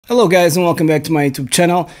Hello guys and welcome back to my YouTube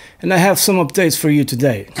channel, and I have some updates for you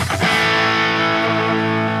today.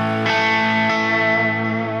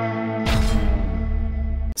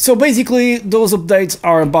 So basically those updates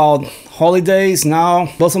are about holidays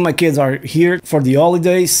now. Both of my kids are here for the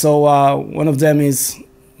holidays, so one of them is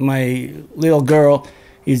my little girl.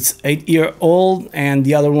 It's 8-year-old and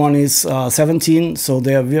the other one is 17, so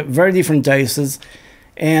they have very different tastes.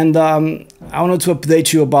 And I wanted to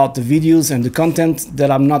update you about the videos and the content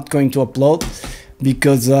that I'm not going to upload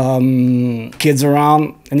because kids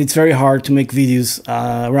around and it's very hard to make videos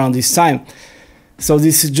around this time. So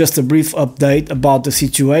this is just a brief update about the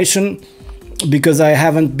situation because I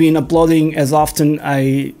haven't been uploading as often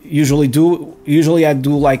I usually do. Usually I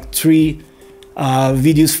do like 3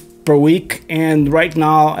 videos per week, and right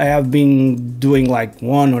now I have been doing like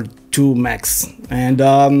 1 or 2 max.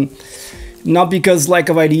 And not because lack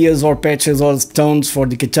of ideas or patches or tones for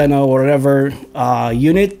the Katana or whatever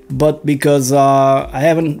unit, but because I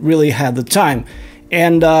haven't really had the time.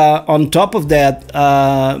 And on top of that,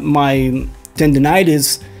 my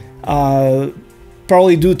tendinitis,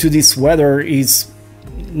 probably due to this weather, is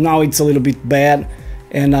now it's a little bit bad,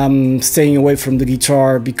 and I'm staying away from the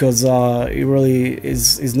guitar because it really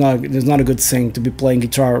is not a good thing to be playing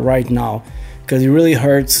guitar right now, because it really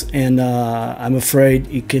hurts, and I'm afraid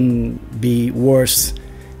it can be worse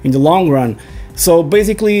in the long run. So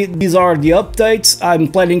basically these are the updates. I'm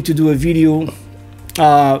planning to do a video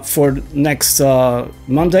for next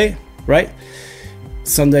Monday, right?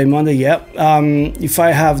 Sunday, Monday, yeah. If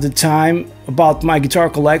I have the time, about my guitar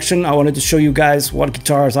collection. I wanted to show you guys what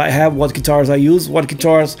guitars I have, what guitars I use, what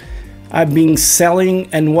guitars I've been selling,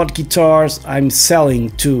 and what guitars I'm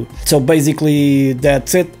selling too. So basically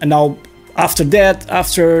that's it. And now after that,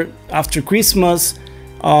 after Christmas,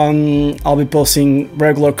 I'll be posting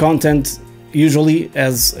regular content, usually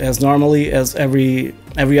as normally as every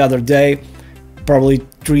other day, probably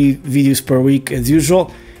 3 videos per week as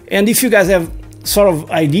usual. And if you guys have sort of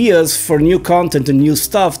ideas for new content and new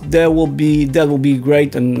stuff, that will be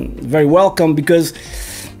great and very welcome, because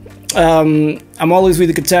I'm always with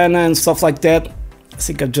the Katana and stuff like that. I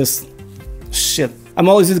think I'm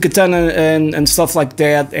always with the Katana and stuff like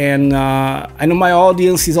that, and I know my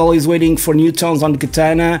audience is always waiting for new tones on the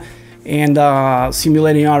Katana and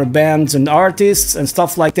simulating other bands and artists and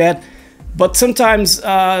stuff like that. But sometimes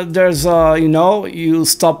there's you know, you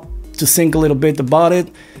stop to think a little bit about it,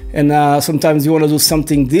 and sometimes you want to do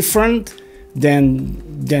something different than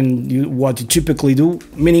what you typically do,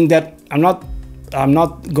 meaning that I'm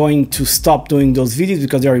not going to stop doing those videos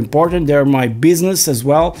because they're important, they're my business as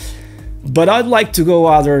well. But I'd like to go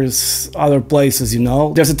other places, you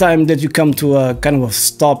know. There's a time that you come to a kind of a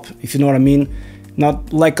stop, if you know what I mean.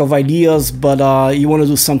 Not lack of ideas, but you want to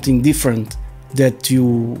do something different that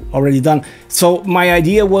you already done. So my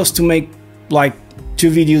idea was to make like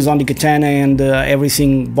 2 videos on the Katana and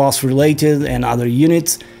everything boss related and other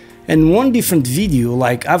units, and 1 different video.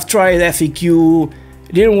 Like I've tried FAQ,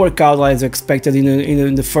 it didn't work out as expected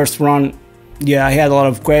in the first run. Yeah, I had a lot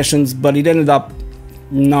of questions, but it ended up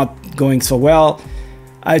not going so well.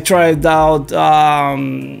 I tried out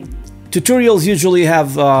tutorials usually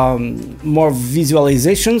have more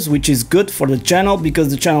visualizations, which is good for the channel because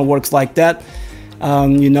the channel works like that.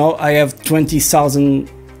 You know, I have 20,000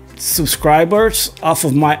 subscribers. Half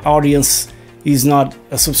of my audience is not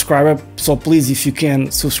a subscriber, so please, if you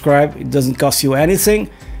can, subscribe. It doesn't cost you anything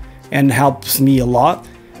and helps me a lot,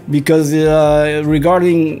 because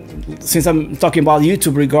since I'm talking about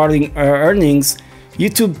YouTube, regarding earnings,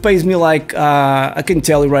 YouTube pays me like I can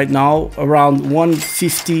tell you right now, around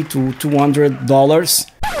 $150 to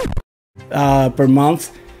 $200 per month,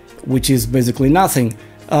 which is basically nothing.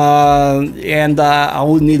 And I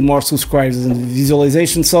would need more subscribers and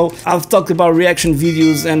visualization. So I've talked about reaction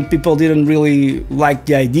videos and people didn't really like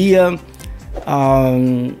the idea.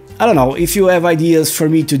 I don't know if you have ideas for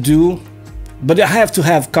me to do, but I have to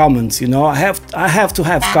have comments, you know. I have to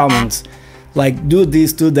have comments, like do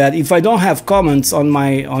this, do that. If I don't have comments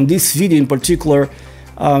on this video in particular,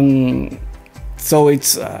 so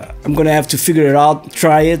it's I'm gonna have to figure it out,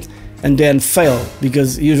 try it, and then fail,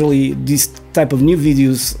 because usually these type of new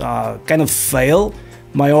videos kind of fail.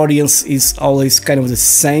 My audience is always kind of the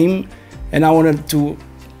same, and I wanted to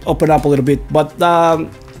open up a little bit. But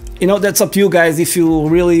you know, that's up to you guys. If you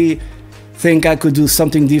really think I could do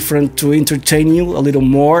something different to entertain you a little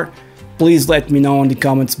more, please let me know in the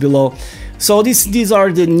comments below. So these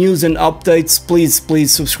are the news and updates.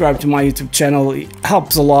 Please subscribe to my YouTube channel, it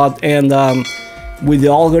helps a lot. And with the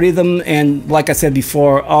algorithm, and like I said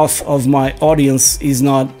before, half of my audience is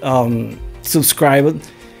not subscribed,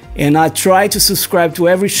 and I try to subscribe to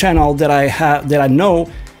every channel that I know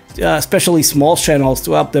especially small channels,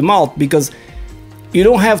 to help them out, because you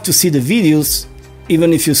don't have to see the videos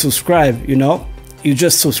even if you subscribe, you know. You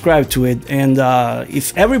just subscribe to it, and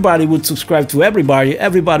if everybody would subscribe to everybody,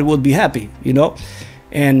 everybody would be happy, you know,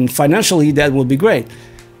 and financially that would be great.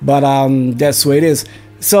 But that's the way it is.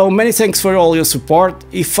 So many thanks for all your support.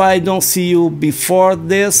 If I don't see you before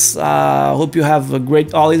this, hope you have a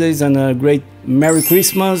great holidays and a great Merry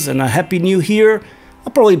Christmas and a Happy New Year.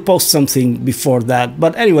 I'll probably post something before that,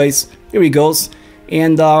 but anyways, here he goes.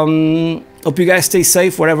 And hope you guys stay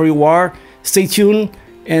safe wherever you are. Stay tuned,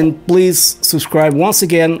 and please subscribe once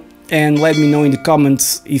again, and let me know in the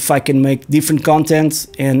comments if I can make different content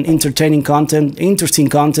and entertaining content, interesting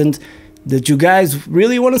content that you guys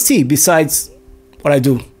really want to see besides what I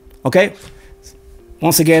do. Okay?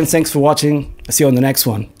 Once again, thanks for watching. I'll see you on the next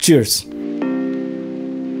one. Cheers.